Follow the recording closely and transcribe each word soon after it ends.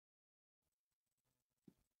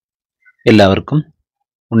എല്ലാവർക്കും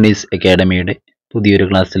ഉണ്ണീസ് അക്കാഡമിയുടെ പുതിയൊരു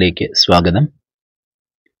ക്ലാസ്സിലേക്ക് സ്വാഗതം.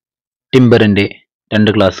 ടിമ്പറിൻ്റെ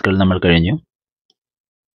 2 ക്ലാസ്സുകൾ നമ്മൾ കഴിഞ്ഞു.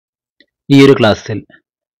 ഈ ഒരു ക്ലാസ്സിൽ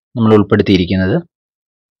നമ്മൾ ഉൾപ്പെടുത്തിയിരിക്കുന്നത്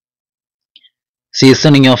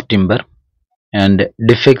seasoning of timber and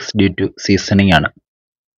defects due to seasoning ആണ്.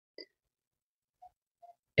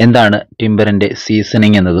 എന്താണ് ടിമ്പറിൻ്റെ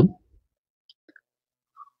സീസണിങ് എന്നതും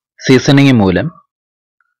സീസണിങ് മൂലം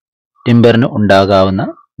ടിമ്പറിന് ഉണ്ടാകാവുന്ന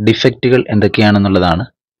ഡിഫക്റ്റുകൾ എന്തൊക്കെയാണെന്നുള്ളതാണ്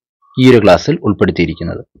ഈ ഒരു ക്ലാസ്സിൽ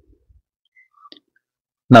ഉൾപ്പെടുത്തിയിരിക്കുന്നത്.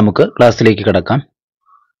 നമുക്ക് ക്ലാസ്സിലേക്ക് കടക്കാം.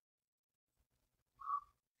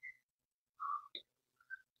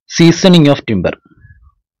 Seasoning of timber.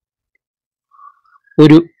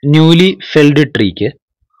 ഒരു ന്യൂലി ഫെൽഡ് ട്രീക്ക്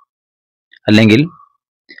അല്ലെങ്കിൽ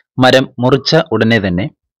മരം മുറിച്ച ഉടനെ തന്നെ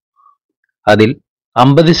അതിൽ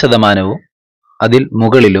 50% അതിൽ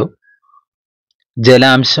മുകളിലോ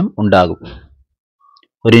ജലാംശം ഉണ്ടാകും.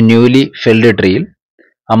 ഒരു ന്യൂലി ഫെൽഡ് ട്രീയിൽ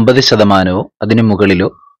 50% അതിനു മുകളിലോ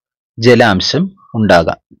ജലാംശം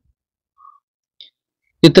ഉണ്ടാകാം.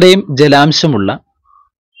 ഇത്രയും ജലാംശമുള്ള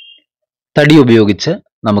തടി ഉപയോഗിച്ച്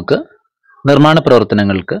നമുക്ക് നിർമ്മാണ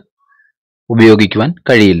പ്രവർത്തനങ്ങൾക്ക് ഉപയോഗിക്കുവാൻ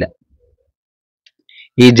കഴിയില്ല.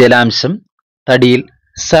 ഈ ജലാംശം തടിയിൽ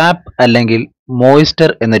സാപ്പ് അല്ലെങ്കിൽ മോയിസ്ചർ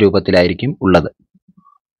എന്ന രൂപത്തിലായിരിക്കും ഉള്ളത്.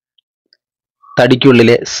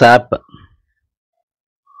 തടിക്കുള്ളിലെ സാപ്പ്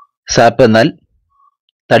എന്നാൽ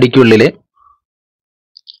തടിക്കുള്ളിലെ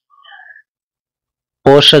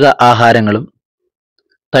പോഷക ആഹാരങ്ങളും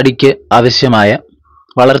തടിക്ക് ആവശ്യമായ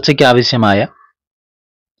വളർച്ചയ്ക്ക് ആവശ്യമായ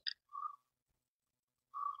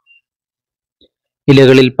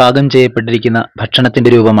ഇലകളിൽ പാകം ചെയ്യപ്പെട്ടിരിക്കുന്ന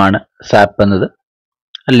ഭക്ഷണത്തിന്റെ രൂപമാണ് സാപ്പ് എന്നത്.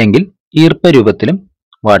 അല്ലെങ്കിൽ ഈർപ്പ രൂപത്തിലും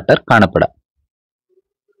വാട്ടർ കാണപ്പെടാം.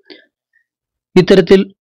 ഇത്തരത്തിൽ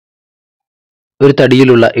ഒരു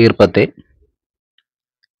തടിയിലുള്ള ഈർപ്പത്തെ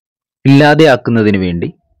ഇല്ലാതെയാക്കുന്നതിന് വേണ്ടി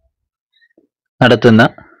നടത്തുന്ന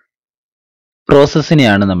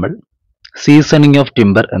പ്രോസസ്സിനെയാണ് നമ്മൾ സീസണിങ് ഓഫ്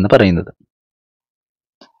ടിമ്പർ എന്ന് പറയുന്നത്.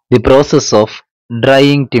 The process of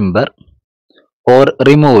drying timber or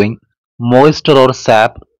removing moisture or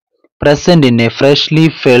sap present in a freshly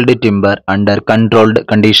felled timber under controlled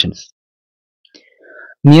conditions.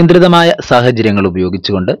 നിയന്ത്രിതമായ സാഹചര്യങ്ങൾ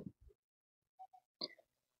ഉപയോഗിച്ചുകൊണ്ട്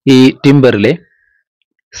ഈ ടിമ്പറിലെ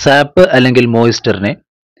സാപ്പ് അല്ലെങ്കിൽ മോയ്സ്ചറിനെ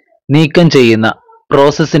നീക്കം ചെയ്യുന്ന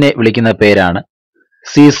പ്രോസസ്സിനെ വിളിക്കുന്ന പേരാണ്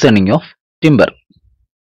സീസണിങ് ഓഫ് ടിമ്പർ.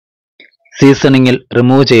 സീസണിങ്ങിൽ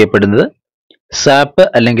റിമൂവ് ചെയ്യപ്പെടുന്നത് സാപ്പ്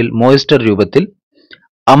അല്ലെങ്കിൽ മോയ്സ്ചർ രൂപത്തിൽ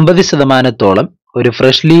 50% ഒരു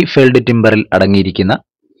ഫ്രഷ്ലി ഫെൽഡ് ടിമ്പറിൽ അടങ്ങിയിരിക്കുന്ന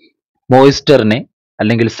മോയ്സ്ചറിനെ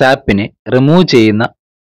അല്ലെങ്കിൽ സാപ്പിനെ റിമൂവ് ചെയ്യുന്ന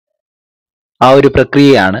ആ ഒരു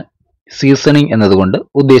പ്രക്രിയയാണ് സീസണിങ് എന്നതുകൊണ്ട്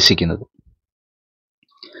ഉദ്ദേശിക്കുന്നത്.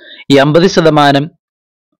 ഈ 50%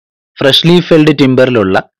 ഫ്രഷ്ലി ഫെൽഡ്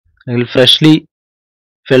ടിമ്പറിലുള്ള അല്ലെങ്കിൽ ഫ്രഷ്ലി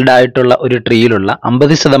ഫെൽഡ് ആയിട്ടുള്ള ഒരു ട്രീയിലുള്ള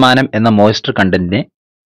 50% എന്ന മോയ്സ്ചർ കണ്ടന്റിനെ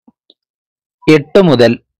 8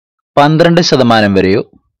 മുതൽ 12% വരെയോ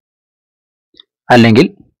അല്ലെങ്കിൽ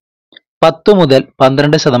 10 മുതൽ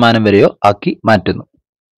 12% വരെയോ ആക്കി മാറ്റുന്നു.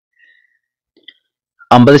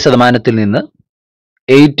 50% നിന്ന്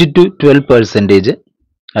 8 to 12%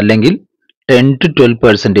 അല്ലെങ്കിൽ 10 to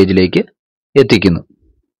 12% എത്തിക്കുന്നു.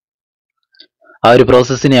 ആ ഒരു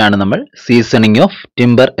പ്രോസസ്സിനെയാണ് നമ്മൾ സീസണിങ് ഓഫ്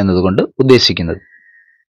ടിമ്പർ എന്നതുകൊണ്ട് ഉദ്ദേശിക്കുന്നത്.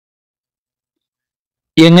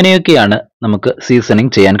 എങ്ങനെയൊക്കെയാണ് നമുക്ക്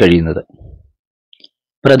സീസണിങ് ചെയ്യാൻ കഴിയുന്നത്?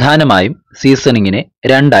 പ്രധാനമായും സീസണിങ്ങിനെ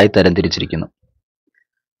 2 തരംതിരിച്ചിരിക്കുന്നു.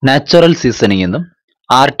 നാച്ചുറൽ സീസണിങ് എന്നും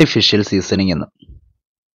ആർട്ടിഫിഷ്യൽ സീസണിങ് എന്നും.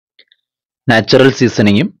 Natural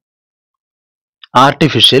സീസണിങ്ങും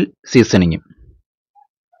artificial സീസണിങ്ങും.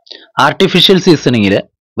 ആർട്ടിഫിഷ്യൽ സീസണിങ്ങിൽ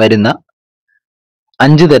വരുന്ന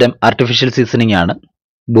 5 തരം ആർട്ടിഫിഷ്യൽ സീസണിങ് ആണ്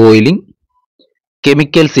boiling,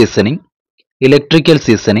 chemical seasoning, electrical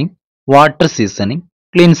seasoning, water seasoning,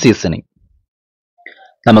 clean seasoning.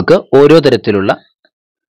 നമുക്ക് ഓരോ തരത്തിലുള്ള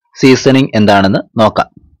സീസണിങ് എന്താണെന്ന് നോക്കാം.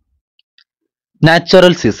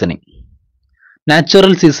 Natural seasoning.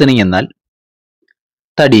 നാച്ചുറൽ സീസണിങ് എന്നാൽ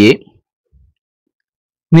തടിയെ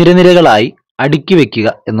നിരനിരകളായി അടുക്കി വെക്കുക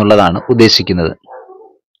എന്നുള്ളതാണ് ഉദ്ദേശിക്കുന്നത്.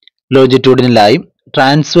 ലോജിറ്റ്യൂഡിനലായും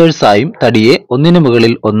ട്രാൻസ്വേഴ്സായും തടിയെ ഒന്നിനു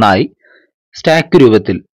മുകളിൽ ഒന്നായി സ്റ്റാക്ക്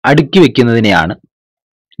രൂപത്തിൽ അടുക്കി വെക്കുന്നതിനെയാണ്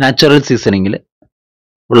നാച്ചുറൽ സീസണിങ്ങിൽ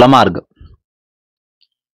ഉള്ള മാർഗം.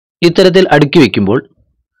 ഇത്തരത്തിൽ അടുക്കി വെക്കുമ്പോൾ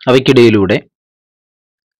അവയ്ക്കിടയിലൂടെ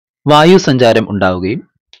വായു സഞ്ചാരം ഉണ്ടാവുകയും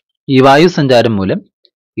ഈ വായു സഞ്ചാരം മൂലം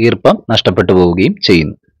ഈർപ്പം നഷ്ടപ്പെട്ടു പോവുകയും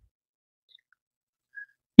ചെയ്യുന്നു.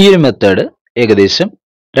 ഈ ഒരു മെത്തേഡ് ഏകദേശം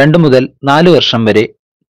 2 മുതൽ 4 വർഷം വരെ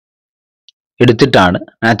എടുത്തിട്ടാണ്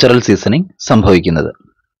നാച്ചുറൽ സീസണിങ് സംഭവിക്കുന്നത്.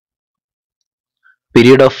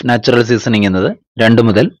 പീരീഡ് ഓഫ് നാച്ചുറൽ സീസണിങ് എന്നത് 2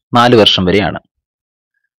 മുതൽ 4 വർഷം വരെയാണ്.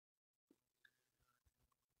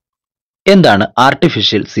 എന്താണ്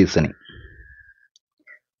ആർട്ടിഫിഷ്യൽ സീസണിംഗ്?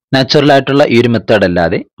 നാച്ചുറൽ ആയിട്ടുള്ള ഈ ഒരു മെത്തേഡ്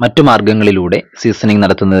അല്ലാതെ മറ്റു മാർഗങ്ങളിലൂടെ സീസണിംഗ്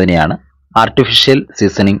നടത്തുന്നതിനെയാണ് ആർട്ടിഫിഷ്യൽ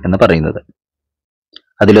സീസണിംഗ് എന്ന് പറയുന്നത്.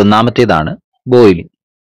 അതിലൊന്നാമത്തേതാണ് ബോയിലിംഗ്.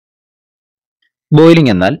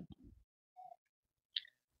 ബോയിലിംഗ് എന്നാൽ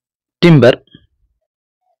ടിമ്പർ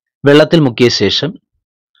വെള്ളത്തിൽ മുക്കിയ ശേഷം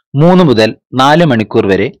 3 മുതൽ 4 മണിക്കൂർ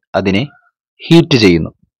വരെ അതിനെ ഹീറ്റ്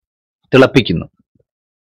ചെയ്യുന്നു, തിളപ്പിക്കുന്നു.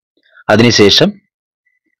 അതിനുശേഷം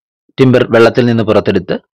ടിമ്പർ വെള്ളത്തിൽ നിന്ന്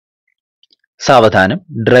പുറത്തെടുത്ത് സാവധാനം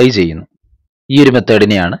ഡ്രൈ ചെയ്യുന്നു. ഈ ഒരു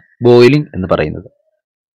മെത്തേഡിനെയാണ് ബോയിലിംഗ് എന്ന് പറയുന്നത്.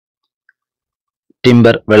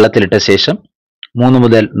 ടിമ്പർ വെള്ളത്തിലിട്ട ശേഷം 3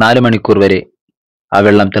 മുതൽ 4 മണിക്കൂർ വരെ ആ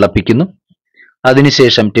വെള്ളം തിളപ്പിക്കുന്നു.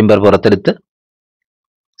 അതിനുശേഷം ടിമ്പർ പുറത്തെടുത്ത്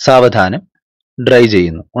സാവധാനം ഡ്രൈ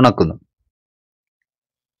ചെയ്യുന്നു, ഉണക്കുന്നു.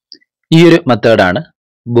 ഈ ഒരു മെത്തേഡാണ്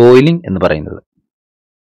ബോയിലിംഗ് എന്ന് പറയുന്നത്.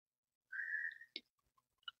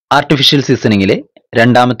 ആർട്ടിഫിഷ്യൽ സീസണിങ്ങിലെ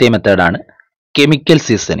രണ്ടാമത്തെ മെത്തേഡാണ് കെമിക്കൽ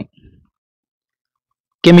സീസണിംഗ്.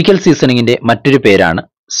 കെമിക്കൽ സീസണിങ്ങിന്റെ മറ്റൊരു പേരാണ്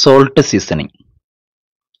സോൾട്ട് സീസണിംഗ്.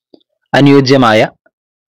 അനുയോജ്യമായ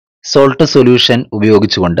സോൾട്ട് സൊല്യൂഷൻ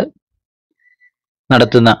ഉപയോഗിച്ചുകൊണ്ട്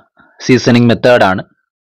നടത്തുന്ന സീസണിംഗ് മെത്തേഡാണ്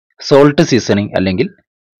സോൾട്ട് സീസണിംഗ് അല്ലെങ്കിൽ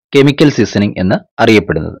കെമിക്കൽ സീസണിംഗ് എന്ന്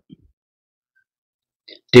അറിയപ്പെടുന്നത്.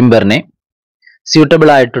 ടിമ്പറിനെ സ്യൂട്ടബിൾ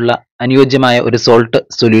ആയിട്ടുള്ള അനുയോജ്യമായ ഒരു സോൾട്ട്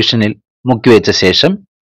സൊല്യൂഷനിൽ മുക്കിവെച്ച ശേഷം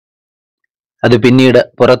അത് പിന്നീട്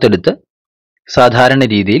പുറത്തെടുത്ത് സാധാരണ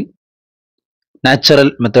രീതിയിൽ നാച്ചുറൽ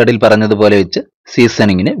മെത്തേഡിൽ പറഞ്ഞതുപോലെ വെച്ച്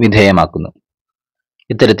സീസണിങ്ങിന് വിധേയമാക്കുന്നു.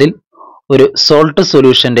 ഇത്തരത്തിൽ ഒരു സോൾട്ട്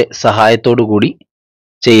സൊല്യൂഷന്റെ സഹായത്തോടു കൂടി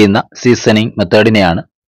ചെയ്യുന്ന സീസണിംഗ് മെത്തേഡിനെയാണ്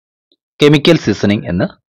കെമിക്കൽ സീസണിംഗ് എന്ന്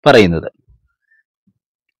പറയുന്നത്.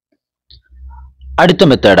 അടുത്ത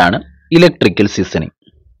മെത്തേഡാണ് electrical seasoning.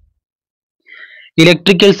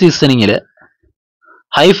 Electrical സീസണിങ്ങിൽ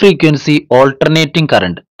high frequency alternating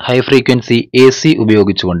current, high frequency AC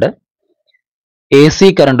ഉപയോഗിച്ചുകൊണ്ട് AC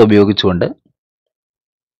കറണ്ട് ഉപയോഗിച്ചുകൊണ്ട്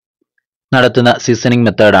നടത്തുന്ന സീസണിംഗ്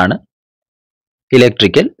മെത്തേഡാണ്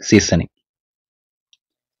ഇലക്ട്രിക്കൽ സീസണിംഗ്.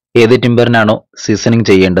 ഏത് ടിമ്പറിനാണോ സീസണിംഗ്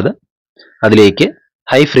ചെയ്യേണ്ടത് അതിലേക്ക്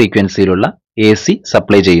ഹൈ ഫ്രീക്വൻസിയിലുള്ള AC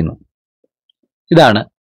സപ്ലൈ ചെയ്യുന്നു. ഇതാണ്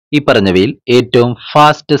ഈ പറഞ്ഞവയിൽ ഏറ്റവും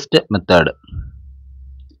ഫാസ്റ്റസ്റ്റ് മെത്തേഡ്,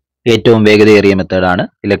 ഏറ്റവും വേഗതയേറിയ മെത്തേഡാണ്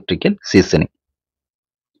ഇലക്ട്രിക്കൽ സീസണിംഗ്.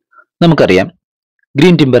 നമുക്കറിയാം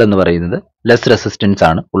ഗ്രീൻ ടിമ്പർ എന്ന് പറയുന്നത് ലെസ് റെസിസ്റ്റൻസ്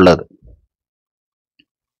ആണ് ഉള്ളത്.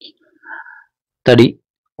 തടി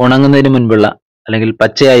ഉണങ്ങുന്നതിന് മുൻപുള്ള അല്ലെങ്കിൽ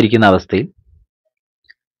പച്ചയായിരിക്കുന്ന അവസ്ഥയിൽ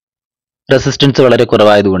റെസിസ്റ്റൻസ് വളരെ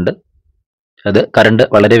കുറവായതുകൊണ്ട് അത് കറണ്ട്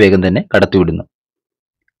വളരെ വേഗം തന്നെ കടത്തിവിടുന്നു.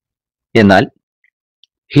 എന്നാൽ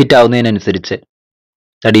ഹീറ്റ് ആവുന്നതിനനുസരിച്ച്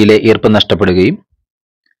തടിയിലെ ഈർപ്പം നഷ്ടപ്പെടുകയും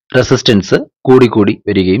റെസിസ്റ്റൻസ് കൂടിക്കൂടി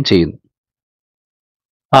വരികയും ചെയ്യുന്നു.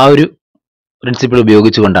 ആ ഒരു പ്രിൻസിപ്പിൾ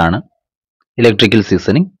ഉപയോഗിച്ചുകൊണ്ടാണ് ഇലക്ട്രിക്കൽ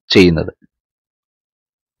സീസണിംഗ് ചെയ്യുന്നത്.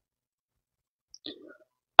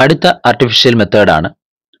 അടുത്ത ആർട്ടിഫിഷ്യൽ മെത്തേഡാണ്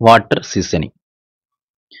വാട്ടർ സീസണിംഗ്.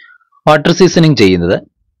 വാട്ടർ സീസണിംഗ് ചെയ്യുന്നത്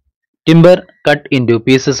timber cut into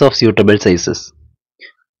pieces of suitable sizes.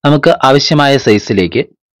 നമുക്ക് ആവശ്യമായ സൈസിലേക്ക്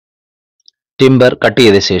ടിമ്പർ കട്ട്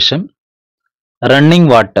ചെയ്ത ശേഷം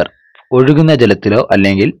റണ്ണിംഗ് വാട്ടർ, ഒഴുകുന്ന ജലത്തിലോ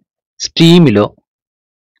അല്ലെങ്കിൽ സ്റ്റീമിലോ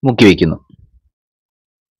മുക്കി വയ്ക്കുന്നു.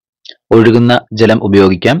 ഒഴുകുന്ന ജലം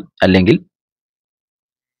ഉപയോഗിക്കാം, അല്ലെങ്കിൽ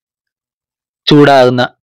ചൂടാകുന്ന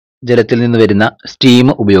ജലത്തിൽ നിന്ന് വരുന്ന സ്റ്റീം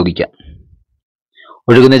ഉപയോഗിക്കാം.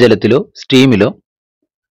 ഒഴുകുന്ന ജലത്തിലോ സ്റ്റീമിലോ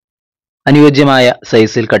അനുയോജ്യമായ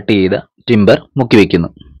സൈസിൽ കട്ട് ചെയ്ത ടിമ്പർ മുക്കി വയ്ക്കുന്നു.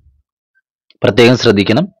 പ്രത്യേകം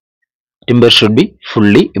ശ്രദ്ധിക്കണം, timber should be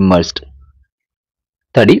fully immersed.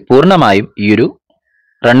 തടി പൂർണ്ണമായും ഈ ഒരു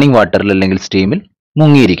റണ്ണിംഗ് വാട്ടറിൽ അല്ലെങ്കിൽ സ്റ്റീമിൽ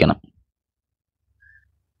മുങ്ങിയിരിക്കണം.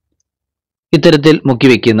 ഇത്തരത്തിൽ മുക്കി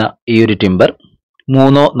വയ്ക്കുന്ന ഈ ഒരു ടിമ്പർ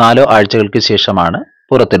 3-4 ആഴ്ചകൾക്ക് ശേഷമാണ്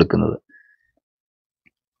പുറത്തെടുക്കുന്നത്.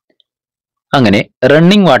 അങ്ങനെ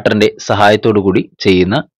റണ്ണിംഗ് വാട്ടറിന്റെ സഹായത്തോടു കൂടി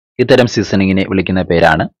ചെയ്യുന്ന ഇത്തരം സീസണിങ്ങിനെ വിളിക്കുന്ന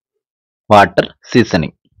പേരാണ് വാട്ടർ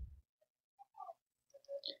സീസണിംഗ്.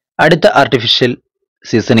 അടുത്ത ആർട്ടിഫിഷ്യൽ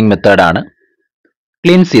സീസണിംഗ് മെത്തേഡാണ്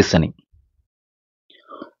ക്ലീൻ സീസണിംഗ്.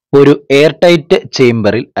 ഒരു എയർ ടൈറ്റ്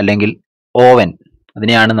ചേംബറിൽ അല്ലെങ്കിൽ ഓവൻ,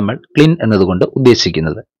 അതിനെയാണ് നമ്മൾ ക്ലീൻ എന്നതുകൊണ്ട്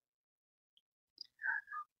ഉദ്ദേശിക്കുന്നത്.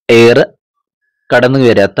 എയർ കടന്നു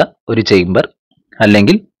വരാത്ത ഒരു ചേംബർ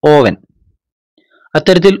അല്ലെങ്കിൽ ഓവൻ,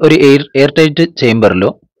 അത്തരത്തിൽ ഒരു എയർ ടൈറ്റ് ചേംബറിലോ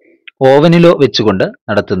ഓവനിലോ വെച്ചുകൊണ്ട്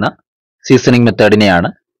നടത്തുന്ന സീസണിംഗ് മെത്തേഡിനെയാണ്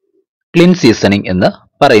ക്ലീൻ സീസണിംഗ് എന്ന്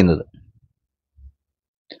പറയുന്നത്.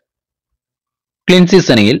 ക്ലീൻ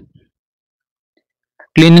സീസണിങ്ങിൽ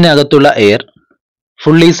ക്ലീനിനകത്തുള്ള എയർ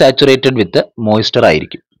ഫുള്ളി സാച്ചുറേറ്റഡ് വിത്ത് മോയ്സ്ചർ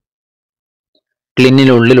ആയിരിക്കും.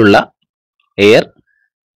 ക്ലീനിനുള്ളിലുള്ള എയർ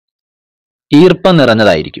ഈർപ്പം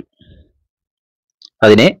നിറഞ്ഞതായിരിക്കും.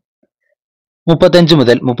 അതിനെ 35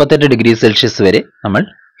 മുതൽ 38 ഡിഗ്രി സെൽഷ്യസ് വരെ നമ്മൾ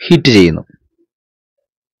ഹീറ്റ് ചെയ്യുന്നു.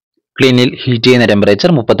 ക്ലീനിൽ ഹീറ്റ് ചെയ്യുന്ന ടെമ്പറേച്ചർ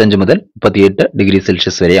 35 മുതൽ 38 ഡിഗ്രി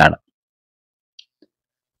സെൽഷ്യസ് വരെയാണ്.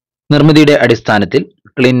 നിർമ്മിതിയുടെ അടിസ്ഥാനത്തിൽ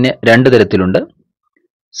ക്ലീനിന് രണ്ട് തരത്തിലുണ്ട്: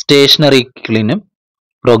 സ്റ്റേഷനറി ക്ലീനും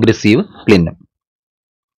പ്രോഗ്രസീവ് ക്ലീനും.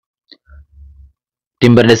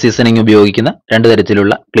 ടിമ്പറിന്റെ സീസണിംഗ് ഉപയോഗിക്കുന്ന രണ്ട്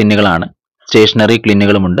തരത്തിലുള്ള ക്ലീനുകളാണ്. സ്റ്റേഷനറി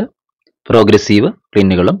ക്ലീനുകളുമുണ്ട്, പ്രോഗ്രസീവ്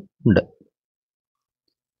ക്ലീനുകളും ഉണ്ട്.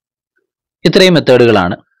 ഇത്രയും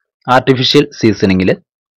മെത്തേഡുകളാണ് ആർട്ടിഫിഷ്യൽ സീസണിംഗിൽ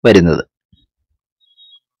വരുന്നത്.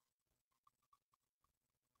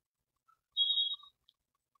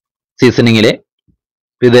 സീസണിങ്ങിലെ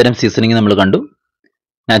വിവിധതരം സീസണിംഗ് നമ്മൾ കണ്ടു.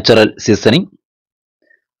 Natural seasoning,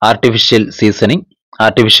 artificial seasoning,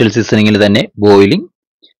 artificial സീസണിംഗിൽ തന്നെ boiling,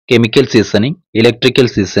 chemical seasoning, electrical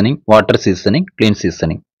seasoning, water seasoning, clean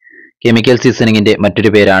seasoning. Chemical സീസണിംഗിന്റെ മറ്റൊരു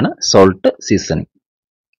പേരാണ് സോൾട്ട് സീസണിംഗ്.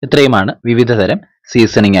 ഇത്രയുമാണ് വിവിധ തരം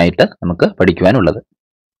സീസണിംഗ് ആയിട്ട് നമുക്ക് പഠിക്കുവാനുള്ളത്.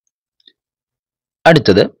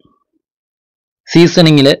 അടുത്തത്,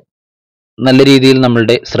 സീസണിങ്ങിൽ നല്ല രീതിയിൽ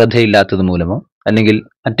നമ്മളുടെ ശ്രദ്ധയില്ലാത്തത് മൂലമോ അല്ലെങ്കിൽ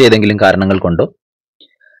മറ്റേതെങ്കിലും കാരണങ്ങൾ കൊണ്ടോ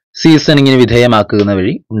സീസണിങ്ങിന് വിധേയമാക്കുന്ന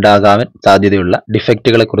വഴി ഉണ്ടാകാൻ സാധ്യതയുള്ള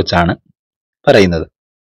ഡിഫക്റ്റുകളെ കുറിച്ചാണ് പറയുന്നത്.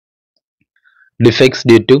 ഡിഫക്ട്സ്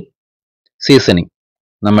ഡ്യൂ ടു സീസണിംഗ്,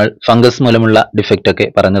 നമ്മൾ ഫംഗസ് മൂലമുള്ള ഡിഫക്റ്റ് ഒക്കെ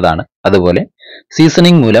പറഞ്ഞതാണ്. അതുപോലെ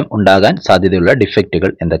സീസണിംഗ് മൂലം ഉണ്ടാകാൻ സാധ്യതയുള്ള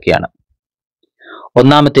ഡിഫക്റ്റുകൾ എന്തൊക്കെയാണ്?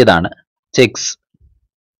 ഒന്നാമത്തേതാണ് ചെക്സ്.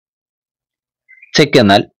 ചെക്ക്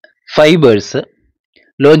എന്നാൽ ഫൈബേഴ്സ്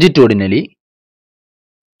ലോജിറ്റ്യൂഡിനലി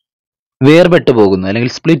വേർപെട്ടു പോകുന്നു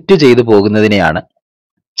അല്ലെങ്കിൽ സ്പ്ലിറ്റ് ചെയ്തു പോകുന്നതിനെയാണ്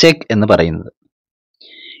ചെക്ക് എന്ന് പറയുന്നത്.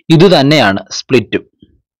 ഇതുതന്നെയാണ് സ്പ്ലിറ്റും.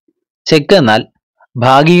 ചെക്ക് എന്നാൽ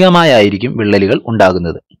ഭാഗികമായായിരിക്കും വിള്ളലുകൾ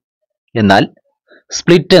ഉണ്ടാകുന്നത്. എന്നാൽ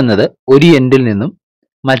സ്പ്ലിറ്റ് എന്നത് ഒരു എൻഡിൽ നിന്നും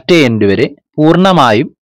മറ്റേ എൻഡ് വരെ പൂർണ്ണമായും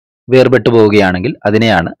വേർപെട്ടു പോവുകയാണെങ്കിൽ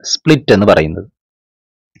അതിനെയാണ് സ്പ്ലിറ്റ് എന്ന് പറയുന്നത്.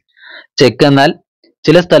 ചെക്ക് എന്നാൽ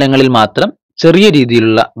ചില സ്ഥലങ്ങളിൽ മാത്രം ചെറിയ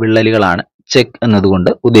രീതിയിലുള്ള വിള്ളലുകളാണ് ചെക്ക്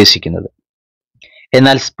എന്നതുകൊണ്ട് ഉദ്ദേശിക്കുന്നത്.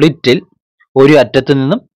 എന്നാൽ സ്പ്ലിറ്റിൽ ഒരു അറ്റത്തു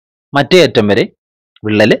നിന്നും മറ്റേ അറ്റം വരെ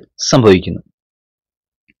വിള്ളല് സംഭവിക്കുന്നു.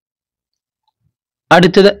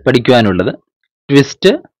 അടുത്തത് പഠിക്കുവാനുള്ളത്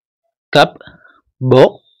ട്വിസ്റ്റ്, കപ്പ്, ബോ,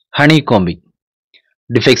 honey combing.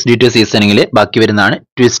 Defects due to സീസണിങ്ങിലെ ബാക്കി വരുന്നതാണ്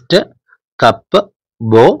ട്വിസ്റ്റ്, കപ്പ്,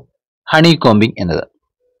 ബോ, ഹണി കോമ്പിംഗ് എന്നത്.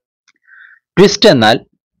 ട്വിസ്റ്റ് എന്നാൽ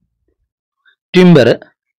ടിമ്പർ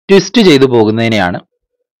ട്വിസ്റ്റ് ചെയ്തു പോകുന്നതിനെയാണ്,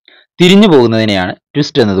 തിരിഞ്ഞു പോകുന്നതിനെയാണ്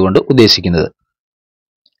ട്വിസ്റ്റ് എന്നതുകൊണ്ട് ഉദ്ദേശിക്കുന്നത്.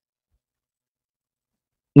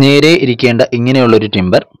 നേരെ ഇരിക്കേണ്ട ഇങ്ങനെയുള്ളൊരു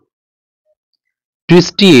ടിമ്പർ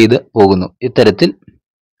ട്വിസ്റ്റ് ചെയ്ത് പോകുന്നു. ഇത്തരത്തിൽ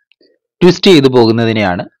ട്വിസ്റ്റ് ചെയ്തു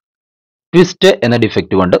പോകുന്നതിനെയാണ് ട്വിസ്റ്റ് എന്ന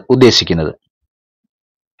ഡിഫക്റ്റ് കൊണ്ട് ഉദ്ദേശിക്കുന്നത്.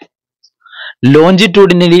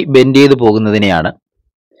 ലോഞ്ചിറ്റ്യൂഡിനലി ബെൻഡ് ചെയ്തു പോകുന്നതിനെയാണ്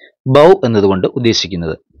ബൗ എന്നതുകൊണ്ട്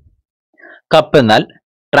ഉദ്ദേശിക്കുന്നത്. കപ്പ് എന്നാൽ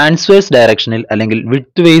ട്രാൻസ്വേഴ്സ് ഡയറക്ഷനിൽ അല്ലെങ്കിൽ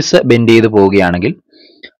വിഡ്ത് വൈസ് ബെൻഡ് ചെയ്തു പോവുകയാണെങ്കിൽ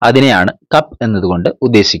അതിനെയാണ് കപ്പ് എന്നതുകൊണ്ട്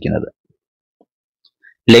ഉദ്ദേശിക്കുന്നത്.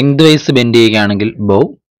 ലെങ്ത് വൈസ് ബെൻഡ് ചെയ്യുകയാണെങ്കിൽ ബൗ,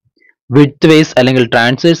 വിഡ്ത് വൈസ് അല്ലെങ്കിൽ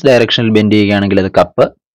ട്രാൻസ്വേഴ്സ് ഡയറക്ഷനിൽ ബെൻഡ് ചെയ്യുകയാണെങ്കിൽ അത് കപ്പ്,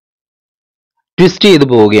 ട്വിസ്റ്റ് ചെയ്തു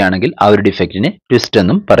പോവുകയാണെങ്കിൽ ആ ഒരു ഡിഫക്റ്റിനെ ട്വിസ്റ്റ്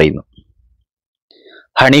എന്നും പറയുന്നു.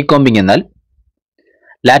 ഹണി കോമ്പിംഗ് എന്നാൽ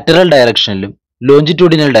ലാറ്ററൽ ഡയറക്ഷനിലും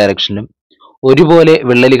ലോഞ്ചിറ്റ്യൂഡിനൽ ഡയറക്ഷനിലും ഒരുപോലെ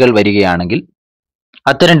വിള്ളലുകൾ വരികയാണെങ്കിൽ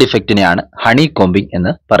അത്തരം ഡിഫക്റ്റിനെയാണ് ഹണി കോമ്പിംഗ്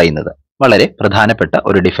എന്ന് പറയുന്നത്. വളരെ പ്രധാനപ്പെട്ട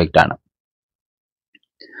ഒരു ഡിഫക്റ്റ് ആണ്.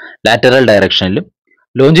 ലാറ്ററൽ ഡയറക്ഷനിലും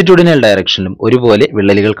ലോഞ്ചിറ്റ്യൂഡിനൽ ഡയറക്ഷനിലും ഒരുപോലെ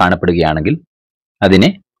വിള്ളലുകൾ കാണപ്പെടുകയാണെങ്കിൽ അതിനെ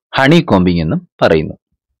ഹണി കോമ്പിംഗ് എന്നും പറയുന്നു.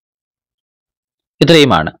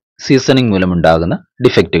 ഇത്രയുമാണ് സീസണിംഗ് മൂലമുണ്ടാകുന്ന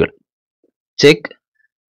ഡിഫക്റ്റുകൾ: check,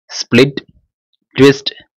 split,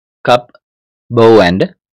 twist, cup, bow and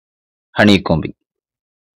honey combing.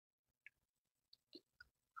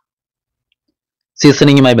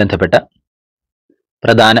 സീസണിങ്ങുമായി ബന്ധപ്പെട്ട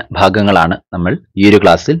പ്രധാന ഭാഗങ്ങളാണ് നമ്മൾ ഈ ഒരു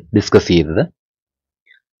ക്ലാസ്സിൽ ഡിസ്കസ് ചെയ്തത്.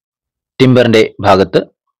 ടിമ്പറിന്റെ ഭാഗത്ത്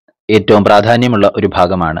ഏറ്റവും പ്രാധാന്യമുള്ള ഒരു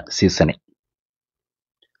ഭാഗമാണ് സീസണിംഗ്.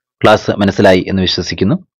 ക്ലാസ് മനസ്സിലായി എന്ന്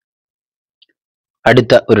വിശ്വസിക്കുന്നു.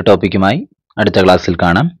 അടുത്ത ഒരു ടോപ്പിക്കുമായി അടുത്ത ക്ലാസ്സിൽ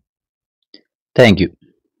കാണാം. Thank you.